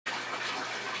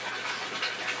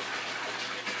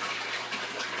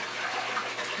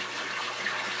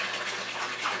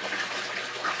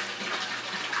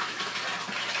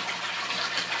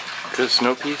The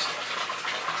snow peas.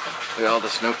 Look at all the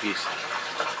snow peas.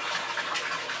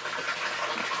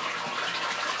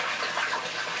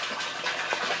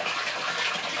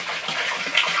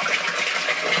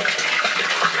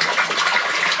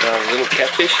 Little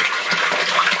catfish,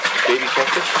 baby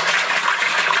catfish.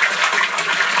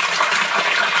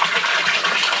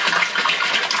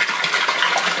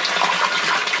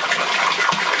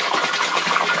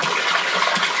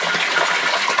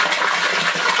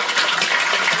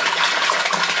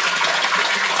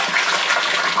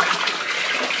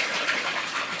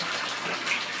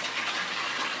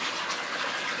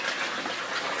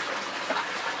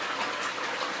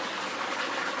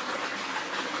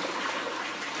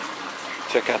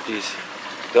 Check out these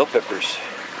bell peppers.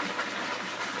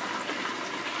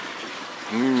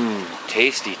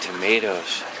 Tasty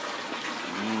tomatoes.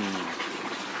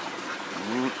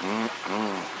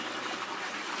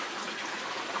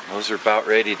 Those are about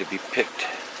ready to be picked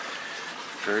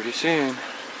pretty soon.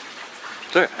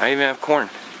 Look, I even have corn.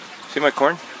 See my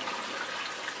corn?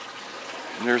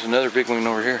 And there's another big one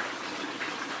over here.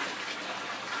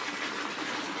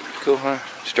 Cool, huh?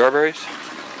 Strawberries.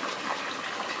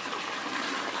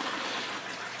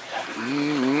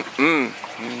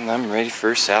 I'm ready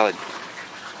for a salad.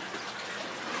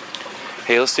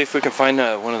 Hey, let's see if we can find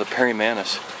one of the praying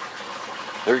mantis.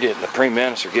 The praying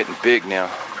mantis are getting big now.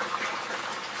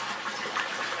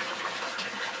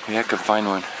 Yeah, I can find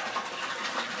one.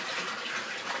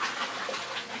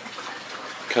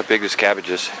 Look how big this cabbage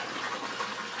is.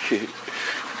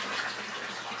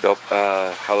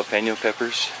 Jalapeno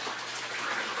peppers.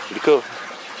 Pretty cool.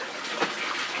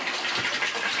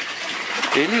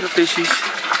 Hey, little fishies.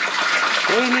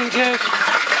 Hey, little guys.